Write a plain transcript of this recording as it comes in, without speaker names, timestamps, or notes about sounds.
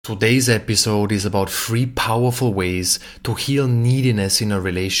Today's episode is about 3 powerful ways to heal neediness in a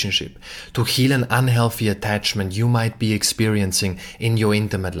relationship, to heal an unhealthy attachment you might be experiencing in your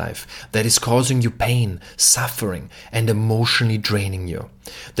intimate life that is causing you pain, suffering, and emotionally draining you.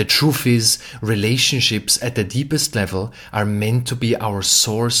 The truth is, relationships at the deepest level are meant to be our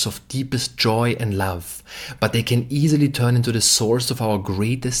source of deepest joy and love, but they can easily turn into the source of our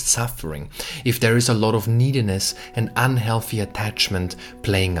greatest suffering if there is a lot of neediness and unhealthy attachment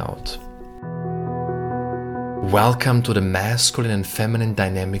playing out. Welcome to the Masculine and Feminine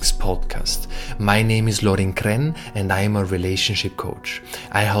Dynamics podcast. My name is Lorin and I am a relationship coach.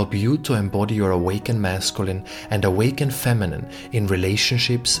 I help you to embody your awakened masculine and awakened feminine in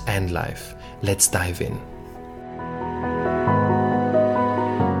relationships and life. Let's dive in.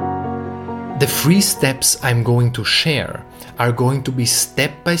 The 3 steps I'm going to share are going to be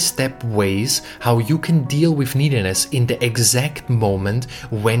step-by-step ways how you can deal with neediness in the exact moment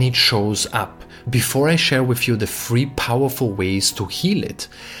when it shows up. Before I share with you the 3 powerful ways to heal it,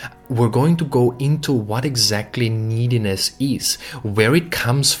 we're going to go into what exactly neediness is, where it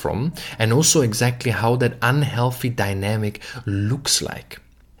comes from, and also exactly how that unhealthy dynamic looks like.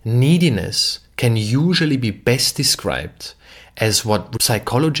 Neediness can usually be best described as what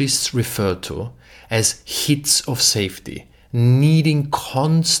psychologists refer to as hits of safety, needing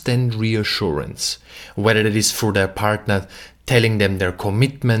constant reassurance, whether it is through their partner telling them their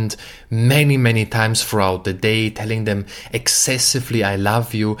commitment many times throughout the day, telling them excessively I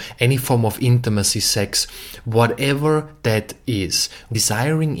love you, any form of intimacy, sex, whatever that is.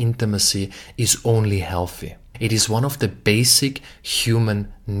 Desiring intimacy is only healthy. It is one of the basic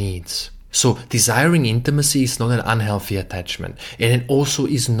human needs. So desiring intimacy is not an unhealthy attachment, and it also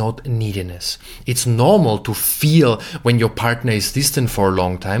is not neediness. It's normal to feel when your partner is distant for a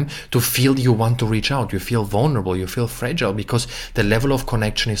long time, to feel you want to reach out, you feel vulnerable, you feel fragile because the level of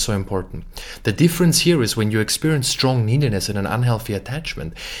connection is so important. The difference here is when you experience strong neediness and an unhealthy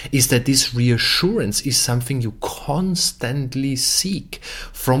attachment is that this reassurance is something you constantly seek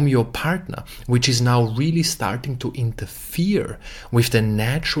from your partner, which is now really starting to interfere with the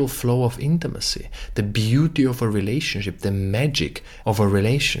natural flow of intimacy, the beauty of a relationship, the magic of a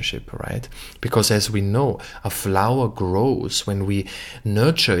relationship, right? Because as we know, a flower grows when we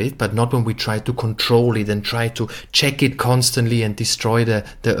nurture it, but not when we try to control it and try to check it constantly and destroy the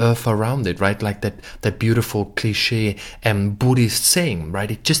earth around it, right? Like that beautiful cliche Buddhist saying,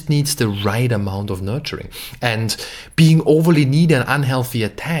 right? It just needs the right amount of nurturing. And being overly needy and unhealthy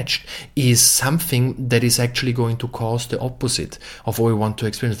attached is something that is actually going to cause the opposite of what we want to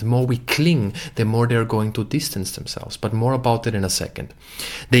experience. The more we cling, the more they're going to distance themselves. But more about it in a second.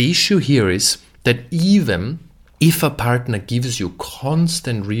 The issue here is that even if a partner gives you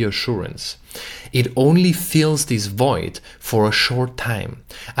constant reassurance, it only fills this void for a short time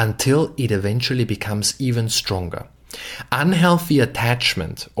until it eventually becomes even stronger. Unhealthy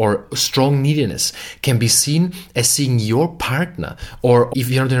attachment or strong neediness can be seen as seeing your partner, or if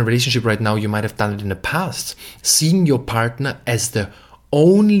you're not in a relationship right now, you might have done it in the past, seeing your partner as the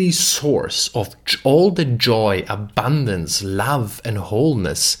only source of all the joy, abundance, love, and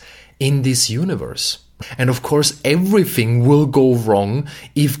wholeness in this universe. And of course, everything will go wrong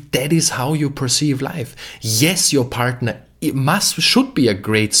if that is how you perceive life. Yes, your partner should be a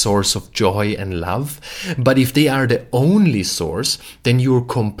great source of joy and love, but if they are the only source, then you're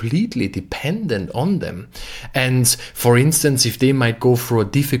completely dependent on them. And for instance, if they might go through a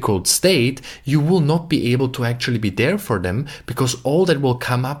difficult state, you will not be able to actually be there for them, because all that will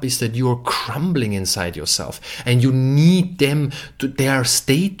come up is that you're crumbling inside yourself and you need them to their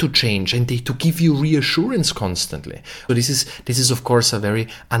state to change and to give you reassurance constantly. So this is of course a very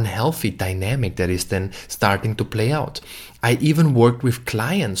unhealthy dynamic that is then starting to play out. I even worked with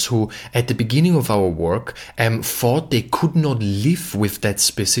clients who, at the beginning of our work, thought they could not live with that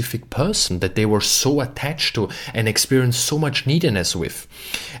specific person that they were so attached to and experienced so much neediness with.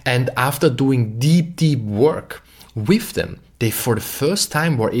 And after doing deep work with them, they for the first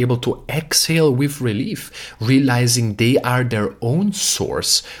time were able to exhale with relief, realizing they are their own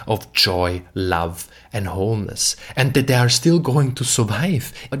source of joy, love, and wholeness, and that they are still going to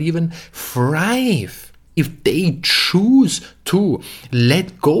survive, but even thrive, if they choose to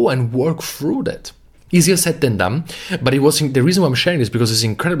let go and work through that. Easier said than done, but it was the reason why I'm sharing this, because it's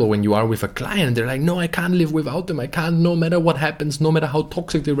incredible when you are with a client and they're like, no, I can't live without them. I can't, no matter what happens, no matter how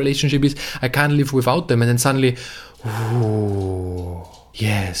toxic the relationship is, I can't live without them. And then suddenly, ooh,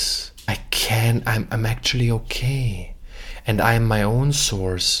 yes, I can. I'm actually okay. And I am my own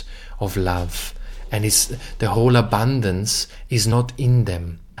source of love. And it's the whole abundance is not in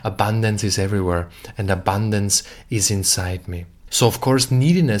them. Abundance is everywhere, and abundance is inside me. So, of course,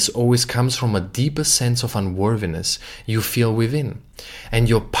 neediness always comes from a deeper sense of unworthiness you feel within. And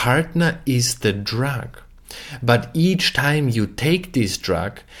your partner is the drug. But each time you take this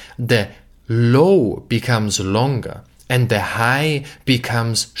drug, the low becomes longer and the high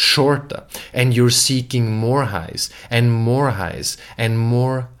becomes shorter. And you're seeking more highs and more highs and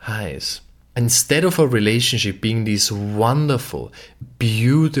more highs. Instead of a relationship being this wonderful,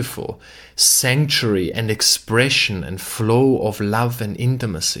 beautiful sanctuary and expression and flow of love and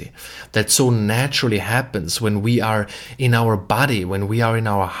intimacy that so naturally happens when we are in our body, when we are in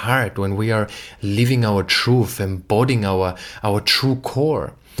our heart, when we are living our truth, embodying our true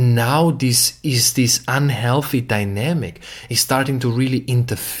core. Now this unhealthy dynamic is starting to really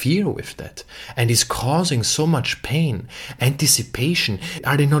interfere with that and is causing so much pain, anticipation.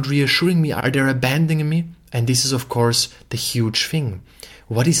 Are they not reassuring me? Are they abandoning me? And this is, of course, the huge thing.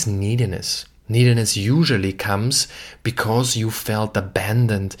 What is neediness? Neediness usually comes because you felt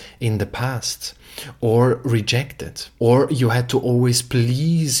abandoned in the past, or rejected, or you had to always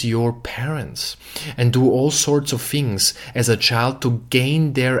please your parents and do all sorts of things as a child to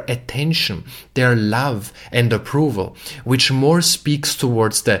gain their attention, their love and approval, which more speaks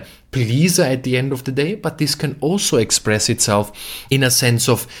towards the pleaser at the end of the day, but this can also express itself in a sense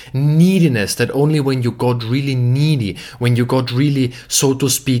of neediness, that only when you got really needy, when you got really, so to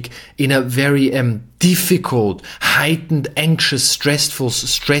speak, in a very difficult, heightened, anxious,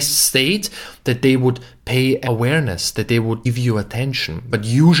 stressed state, that they would pay awareness, that they would give you attention. But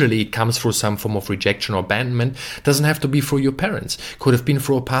usually it comes through some form of rejection or abandonment. It doesn't have to be through your parents. Could have been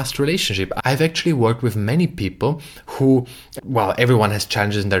through a past relationship. I've actually worked with many people who, well, everyone has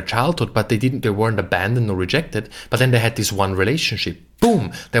challenges in their childhood, but they weren't abandoned or rejected, but then they had this one relationship.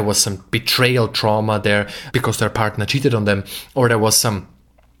 Boom! There was some betrayal trauma there because their partner cheated on them, or there was some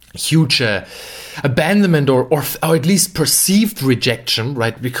huge abandonment or at least perceived rejection,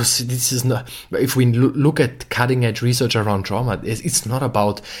 right? Because this is not, if we look at cutting edge research around trauma, it's not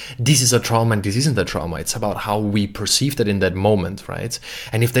about this is a trauma and this isn't a trauma. It's about how we perceive it in that moment, right?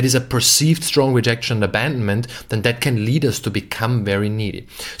 And if that is a perceived strong rejection and abandonment, then that can lead us to become very needy.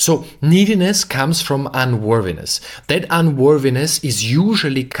 So neediness comes from unworthiness. That unworthiness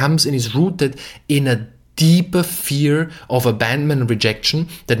usually comes and is rooted in a deeper fear of abandonment and rejection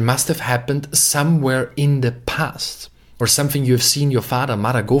that must have happened somewhere in the past, or something you have seen your father,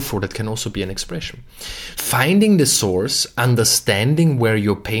 mother go through. That can also be an expression. Finding the source, understanding where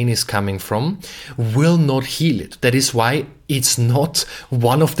your pain is coming from, will not heal it. That is why it's not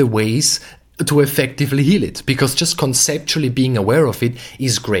one of the ways to effectively heal it, because just conceptually being aware of it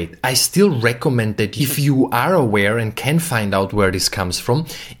is great. I still recommend that if you are aware and can find out where this comes from,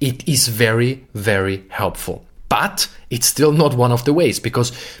 it is very, very helpful. But it's still not one of the ways,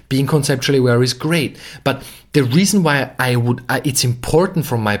 because being conceptually aware is great. But the reason why it's important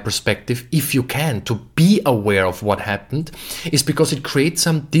from my perspective, if you can, to be aware of what happened, is because it creates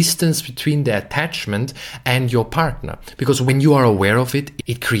some distance between the attachment and your partner. Because when you are aware of it,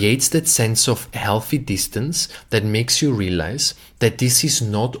 it creates that sense of healthy distance that makes you realize that this is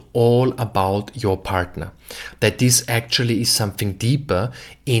not all about your partner, that this actually is something deeper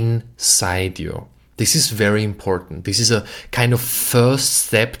inside you. This is very important. This is a kind of first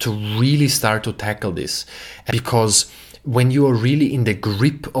step to really start to tackle this. Because when you are really in the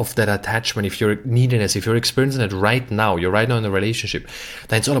grip of that attachment, if you're neediness, if you're experiencing it right now, you're right now in a relationship,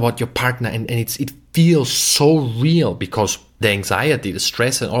 then it's all about your partner, and it feels so real, because the anxiety, the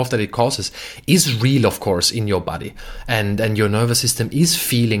stress, and all of that it causes is real, of course, in your body. And your nervous system is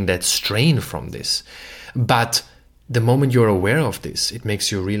feeling that strain from this. But the moment you're aware of this, it makes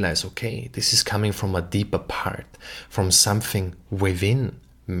you realize, okay, this is coming from a deeper part, from something within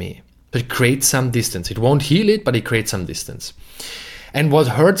me. It creates some distance. It won't heal it, but it creates some distance. And what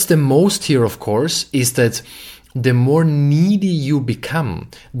hurts the most here, of course, is that the more needy you become,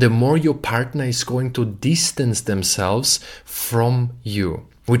 the more your partner is going to distance themselves from you,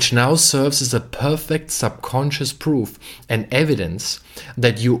 which now serves as a perfect subconscious proof and evidence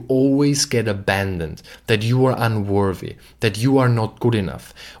that you always get abandoned, that you are unworthy, that you are not good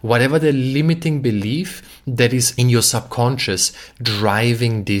enough. Whatever the limiting belief that is in your subconscious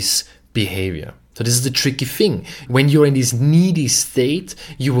driving this behavior. So this is the tricky thing. When you're in this needy state,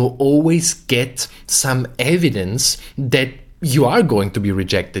 you will always get some evidence that you are going to be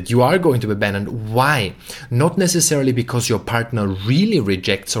rejected. You are going to be abandoned. Why? Not necessarily because your partner really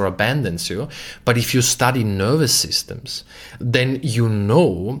rejects or abandons you, but if you study nervous systems, then you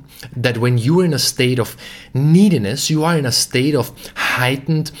know that when you're in a state of neediness, you are in a state of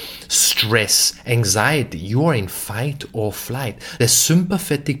heightened stress, anxiety. You are in fight or flight. The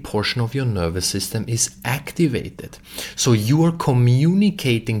sympathetic portion of your nervous system is activated. So you are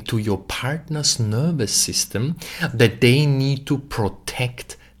communicating to your partner's nervous system that they need to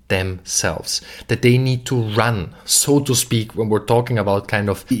protect themselves, that they need to run, so to speak. When we're talking about kind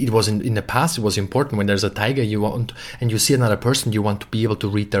of, it was in the past, it was important when there's a tiger you want, and you see another person, you want to be able to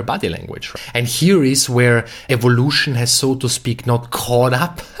read their body language. And here is where evolution has, so to speak, not caught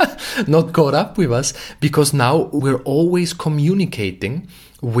up with us, because now we're always communicating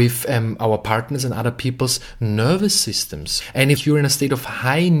with our partners and other people's nervous systems. And if you're in a state of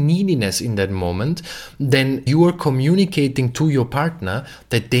high neediness in that moment, then you are communicating to your partner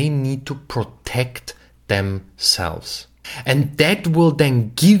that they need to protect themselves. And that will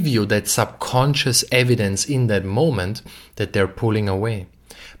then give you that subconscious evidence in that moment that they're pulling away.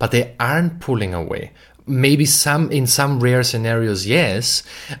 But they aren't pulling away. Maybe in some rare scenarios, yes,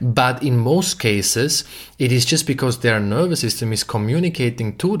 but in most cases, it is just because their nervous system is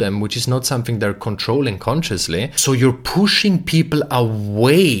communicating to them, which is not something they're controlling consciously. So you're pushing people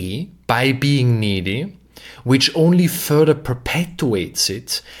away by being needy, which only further perpetuates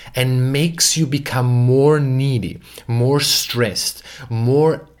it and makes you become more needy, more stressed,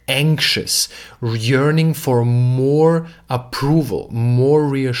 more anxious, yearning for more approval, more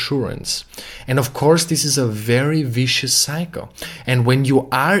reassurance. And of course, this is a very vicious cycle. And when you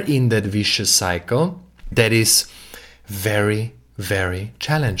are in that vicious cycle, that is very, very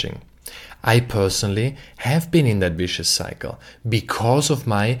challenging. I personally have been in that vicious cycle because of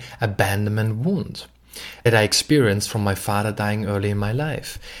my abandonment wound that I experienced from my father dying early in my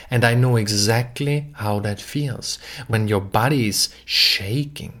life. And I know exactly how that feels when your body is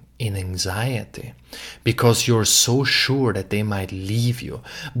shaking in anxiety because you're so sure that they might leave you,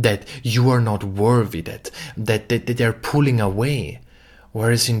 that you are not worthy, that they're pulling away.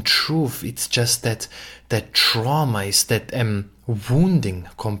 Whereas in truth, it's just that trauma is that wounding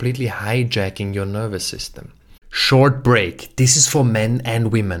completely hijacking your nervous system. Short break. This is for men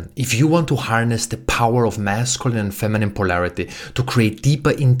and women. If you want to harness the power of masculine and feminine polarity to create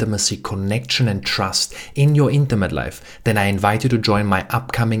deeper intimacy, connection, and trust in your intimate life, then I invite you to join my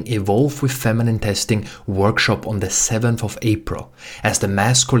upcoming Evolve with Feminine Testing workshop on the 7th of April. As the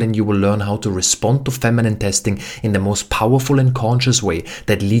masculine, you will learn how to respond to feminine testing in the most powerful and conscious way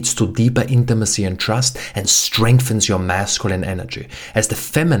that leads to deeper intimacy and trust and strengthens your masculine energy. As the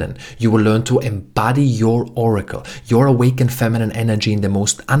feminine, you will learn to embody your aura, your awakened feminine energy in the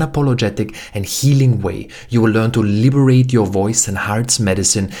most unapologetic and healing way. You will learn to liberate your voice and heart's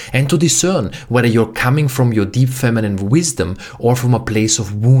medicine and to discern whether you're coming from your deep feminine wisdom or from a place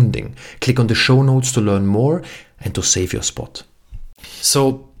of wounding. Click on the show notes to learn more and to save your spot.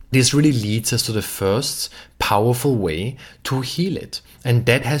 So this really leads us to the first powerful way to heal it. And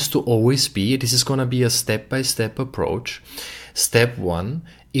that has to always be, this is going to be a step-by-step approach. Step 1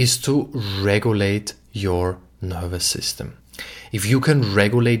 is to regulate your nervous system. If you can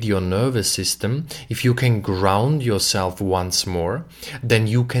regulate your nervous system, if you can ground yourself once more, then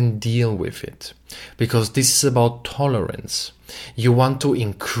you can deal with it. Because this is about tolerance. You want to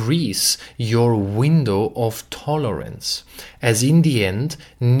increase your window of tolerance. As in the end,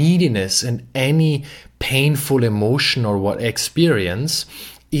 neediness and any painful emotion or what experience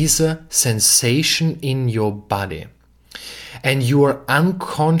is a sensation in your body. And you are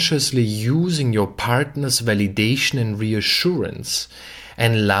unconsciously using your partner's validation and reassurance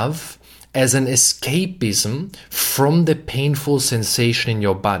and love as an escapism from the painful sensation in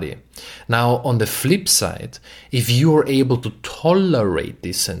your body. Now, on the flip side, if you are able to tolerate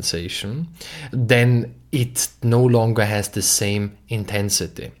this sensation, then it no longer has the same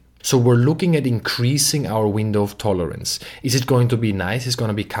intensity. So we're looking at increasing our window of tolerance. Is it going to be nice? Is it going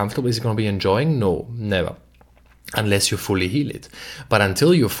to be comfortable? Is it going to be enjoying? No, never. Unless you fully heal it. But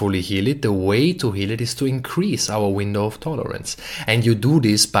until you fully heal it, the way to heal it is to increase our window of tolerance. And you do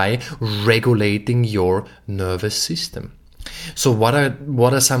this by regulating your nervous system. So what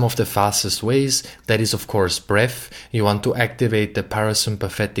are some of the fastest ways? That is, of course, breath. You want to activate the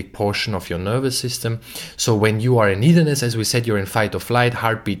parasympathetic portion of your nervous system. So when you are in neediness, as we said, you're in fight or flight,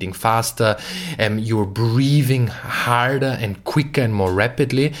 heart beating faster, you're breathing harder and quicker and more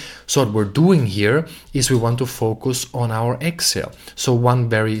rapidly. So what we're doing here is we want to focus on our exhale. So one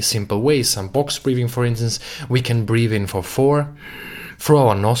very simple way, some box breathing, for instance, we can breathe in for 4, Through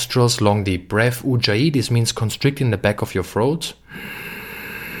our nostrils, long deep breath. Ujjayi, this means constricting the back of your throat.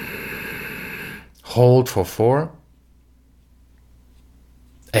 Hold for 4.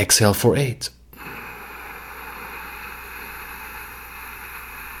 Exhale for 8.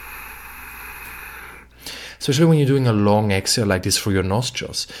 Especially when you're doing a long exhale like this through your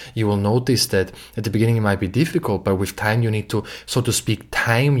nostrils, you will notice that at the beginning it might be difficult, but with time you need to, so to speak,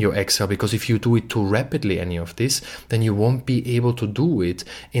 time your exhale, because if you do it too rapidly, any of this, then you won't be able to do it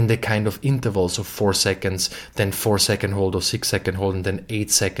in the kind of intervals of 4 seconds, then 4-second hold or 6-second hold, and then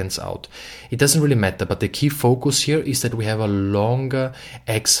 8 seconds out. It doesn't really matter, but the key focus here is that we have a longer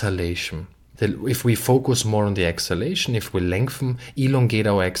exhalation. If we focus more on the exhalation, if we elongate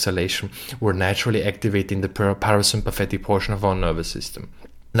our exhalation, we're naturally activating the parasympathetic portion of our nervous system.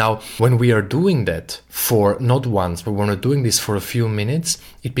 Now, when we are doing that for not once, but when we're doing this for a few minutes,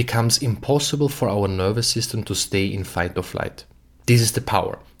 it becomes impossible for our nervous system to stay in fight or flight. This is the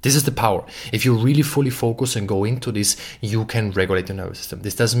power. This is the power. If you really fully focus and go into this, you can regulate your nervous system.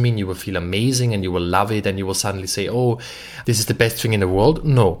 This doesn't mean you will feel amazing and you will love it and you will suddenly say, oh, this is the best thing in the world.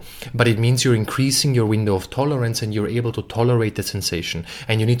 No, but it means you're increasing your window of tolerance and you're able to tolerate the sensation.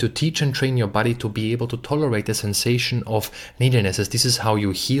 And you need to teach and train your body to be able to tolerate the sensation of neediness, as this is how you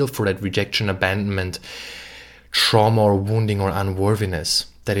heal for that rejection, abandonment, trauma or wounding or unworthiness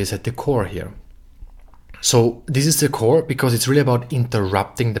that is at the core here. So this is the core because it's really about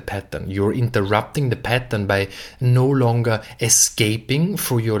interrupting the pattern. You're interrupting the pattern by no longer escaping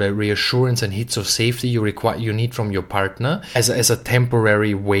through your reassurance and hits of safety you need from your partner as a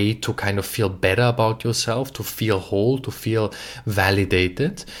temporary way to kind of feel better about yourself, to feel whole, to feel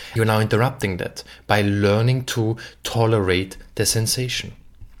validated. You're now interrupting that by learning to tolerate the sensation.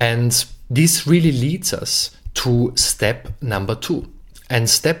 And this really leads us to step number 2. And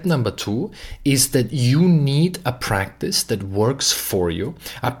step number 2 is that you need a practice that works for you,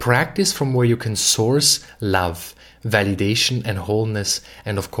 a practice from where you can source love, validation, and wholeness,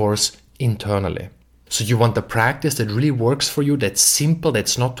 and of course, internally. So you want a practice that really works for you, that's simple,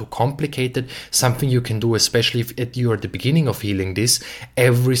 that's not too complicated, something you can do, especially if you are at the beginning of healing this,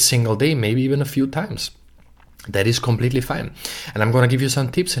 every single day, maybe even a few times. That is completely fine. And I'm going to give you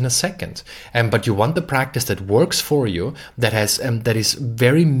some tips in a second. But you want the practice that works for you, that is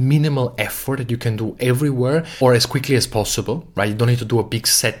very minimal effort that you can do everywhere or as quickly as possible, right? You don't need to do a big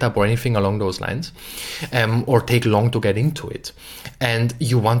setup or anything along those lines, or take long to get into it. And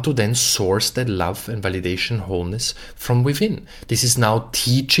you want to then source that love and validation, wholeness from within. This is now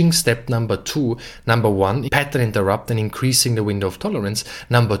teaching step number 2. Number 1, pattern interrupt and increasing the window of tolerance.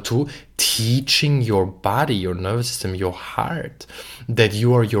 Number 2, teaching your body, your nervous system, your heart, that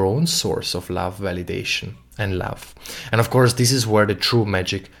you are your own source of love, validation, and love. And of course, this is where the true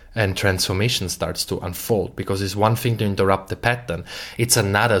magic and transformation starts to unfold, because it's one thing to interrupt the pattern. It's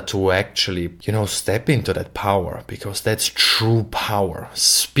another to actually, step into that power, because that's true power,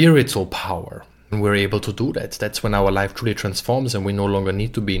 spiritual power. And we're able to do that. That's when our life truly transforms and we no longer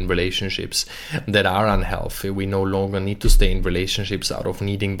need to be in relationships that are unhealthy. We no longer need to stay in relationships out of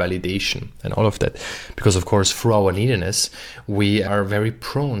needing validation and all of that. Because of course, through our neediness, we are very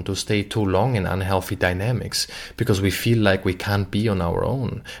prone to stay too long in unhealthy dynamics because we feel like we can't be on our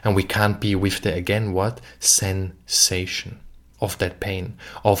own and we can't be with the, sensation of that pain,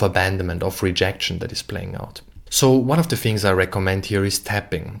 of abandonment, of rejection that is playing out. So one of the things I recommend here is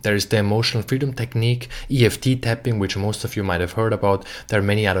tapping. There is the emotional freedom technique, EFT tapping, which most of you might have heard about. There are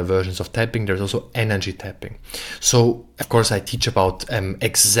many other versions of tapping. There's also energy tapping. So of course I teach about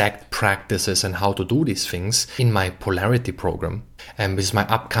exact practices and how to do these things in my polarity program. This is my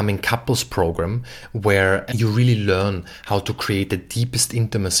upcoming couples program where you really learn how to create the deepest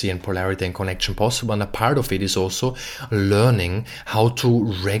intimacy and polarity and connection possible. And a part of it is also learning how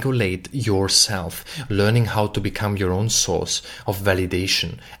to regulate yourself, learning how to become your own source of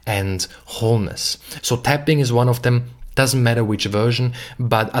validation and wholeness. So tapping is one of them. Doesn't matter which version,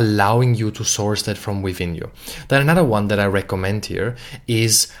 but allowing you to source that from within you. Then another one that I recommend here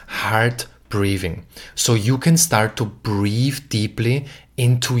is heart breathing. So you can start to breathe deeply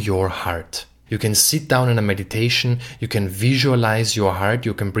into your heart. You can sit down in a meditation, you can visualize your heart,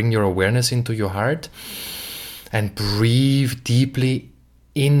 you can bring your awareness into your heart and breathe deeply.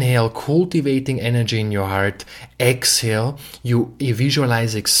 Inhale, cultivating energy in your heart. Exhale, you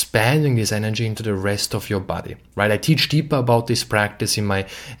visualize expanding this energy into the rest of your body, right? I teach deeper about this practice in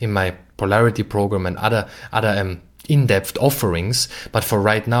my polarity program and other in-depth offerings. But for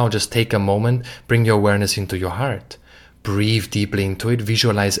right now, just take a moment, bring your awareness into your heart. Breathe deeply into it.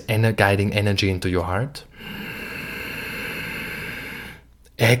 Visualize guiding energy into your heart.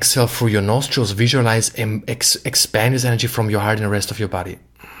 Exhale through your nostrils. Visualize and expand this energy from your heart and the rest of your body.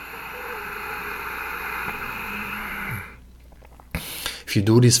 If you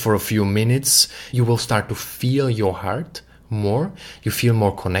do this for a few minutes, you will start to feel your heart more. You feel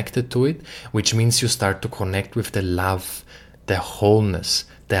more connected to it, which means you start to connect with the love, the wholeness,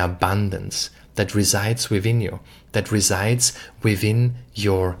 the abundance that resides within you, that resides within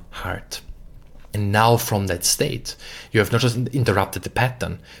your heart. And now from that state, you have not just interrupted the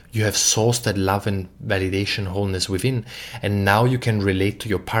pattern, you have sourced that love and validation, wholeness within, and now you can relate to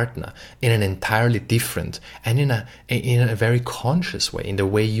your partner in an entirely different and in a very conscious way, in the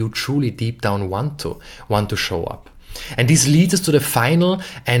way you truly deep down want to show up. And this leads us to the final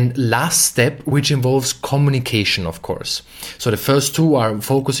and last step, which involves communication, of course. So the first two are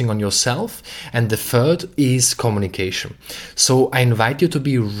focusing on yourself, and the third is communication. So I invite you to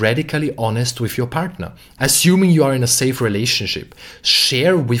be radically honest with your partner. Assuming you are in a safe relationship,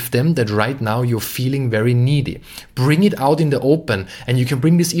 share with them that right now you're feeling very needy. Bring it out in the open, and you can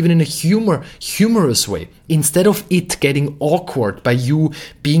bring this even in a humorous way. Instead of it getting awkward by you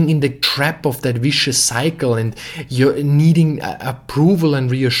being in the trap of that vicious cycle and you're needing approval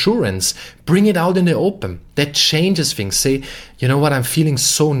and reassurance, bring it out in the open. That changes things. Say, you know what, I'm feeling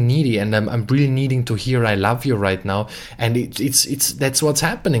so needy and I'm really needing to hear I love you right now. And it's that's what's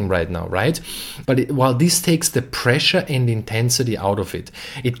happening right now, right? But while this takes the pressure and intensity out of it,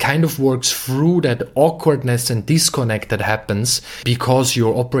 it kind of works through that awkwardness and disconnect that happens because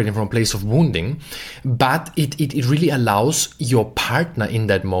you're operating from a place of wounding. But it really allows your partner in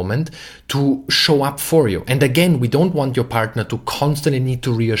that moment to show up for you. And again, we don't want your partner to constantly need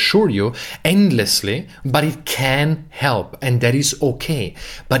to reassure you endlessly, but it can help, and that is okay.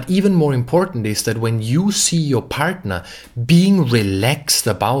 But even more important is that when you see your partner being relaxed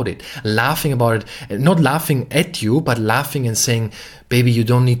about it, laughing about it, not laughing at you, but laughing and saying, baby, you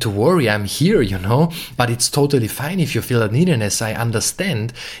don't need to worry, I'm here, but it's totally fine if you feel that neediness, I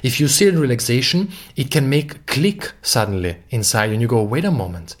understand. If you see the relaxation, it can make click suddenly inside and you go, wait a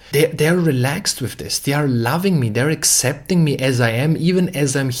moment, they're relaxed with this, they are loving me, they're accepting me as I am, even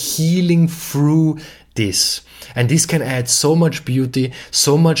as I'm healing through this. And this can add so much beauty,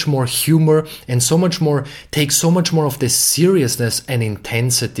 so much more humor, and take so much more of the seriousness and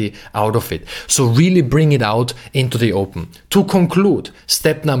intensity out of it. So really bring it out into the open. To conclude,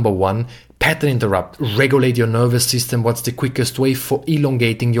 step number 1, pattern interrupt, regulate your nervous system. What's the quickest way for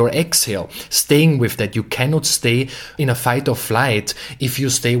elongating your exhale? Staying with that. You cannot stay in a fight or flight if you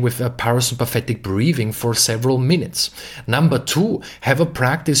stay with a parasympathetic breathing for several minutes. Number 2, have a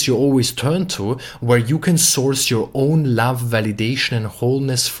practice you always turn to where you can source your own love, validation, and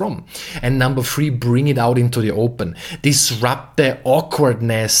wholeness from. And number 3, bring it out into the open. Disrupt the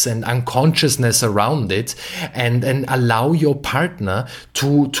awkwardness and unconsciousness around it and allow your partner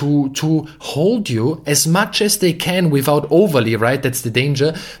to hold you as much as they can without overly, right? That's the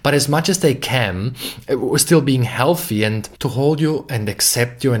danger. But as much as they can, still being healthy, and to hold you and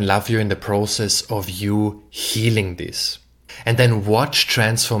accept you and love you in the process of you healing this. And then watch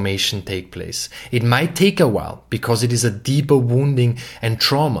transformation take place. It might take a while because it is a deeper wounding and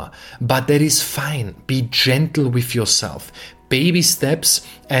trauma, but that is fine. Be gentle with yourself. Baby steps,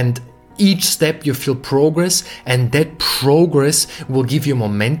 and each step you feel progress, and that progress will give you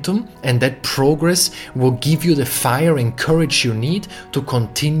momentum, and that progress will give you the fire and courage you need to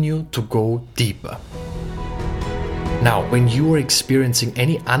continue to go deeper. Now, when you are experiencing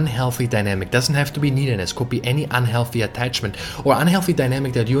any unhealthy dynamic, doesn't have to be neediness, could be any unhealthy attachment or unhealthy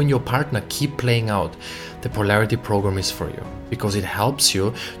dynamic that you and your partner keep playing out, the Polarity Program is for you, because it helps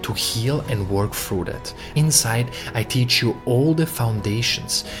you to heal and work through that. Inside, I teach you all the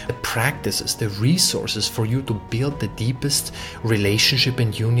foundations, the practices, the resources for you to build the deepest relationship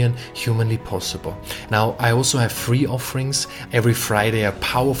and union humanly possible. Now, I also have free offerings. Every Friday, a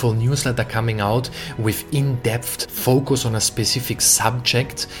powerful newsletter coming out with in-depth focus on a specific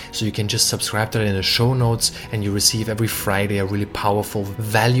subject. So you can just subscribe to it in the show notes, and you receive every Friday a really powerful,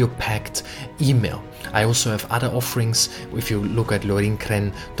 value-packed email. I also have other offerings. If you look at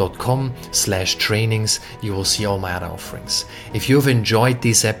lorincren.com/trainings, you will see all my other offerings. If you've enjoyed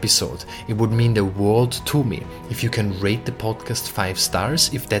this episode, it would mean the world to me if you can rate the podcast 5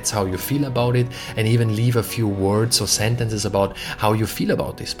 stars, if that's how you feel about it, and even leave a few words or sentences about how you feel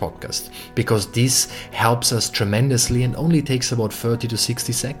about this podcast, because this helps us tremendously and only takes about 30 to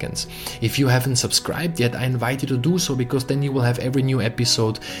 60 seconds. If you haven't subscribed yet, I invite you to do so, because then you will have every new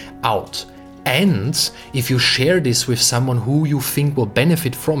episode out And if you share this with someone who you think will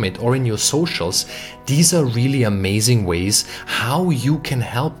benefit from it or in your socials, these are really amazing ways how you can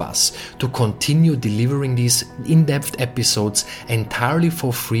help us to continue delivering these in-depth episodes entirely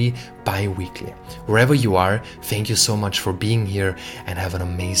for free bi-weekly. Wherever you are, thank you so much for being here and have an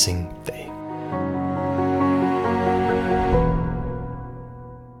amazing day.